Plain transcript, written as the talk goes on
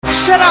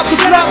Shout out to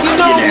Block, you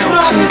know.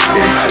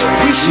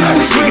 We ship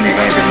the prison.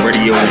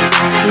 Radio,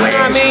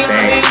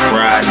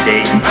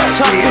 Friday,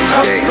 toughest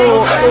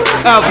hustle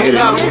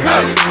ever.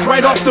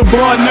 Right off the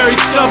Broadway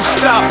sub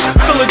stop,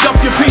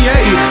 Philadelphia, PA.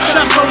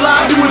 Shot so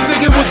loud you would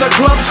think it was a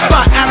club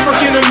spot.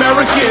 African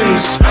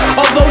Americans,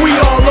 although we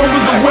all over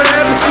the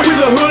web, we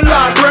the hood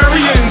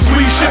librarians.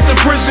 We ship the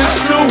prisons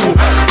too.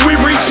 We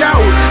reach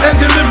out and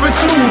deliver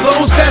to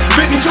those that's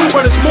bitten too,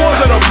 but it's more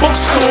than a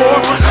bookstore.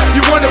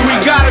 You wonder we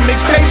got it,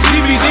 mixtapes,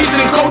 DVDs,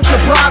 and culture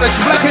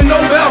products. Black and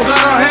Nobel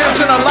got our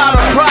hands in a lot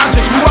of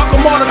projects. We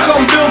welcome all to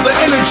come build. The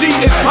energy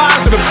is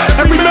positive,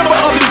 and remember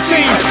of the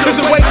team is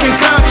awake and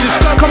conscious.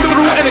 Come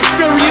through and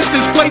experience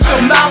this place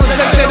of knowledge.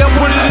 They say they'll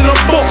put it in a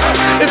book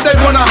if they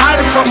wanna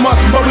hide it from us,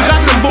 but we got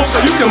them books so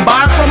you can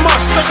buy it from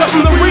us.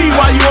 Something to read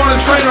while you on a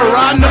train or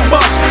riding the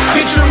bus.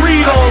 Get your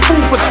read on,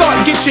 food for thought,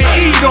 get your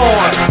eat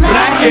on.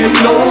 Black and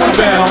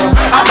Nobel,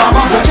 I buy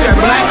my books at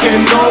Black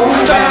and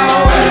Nobel.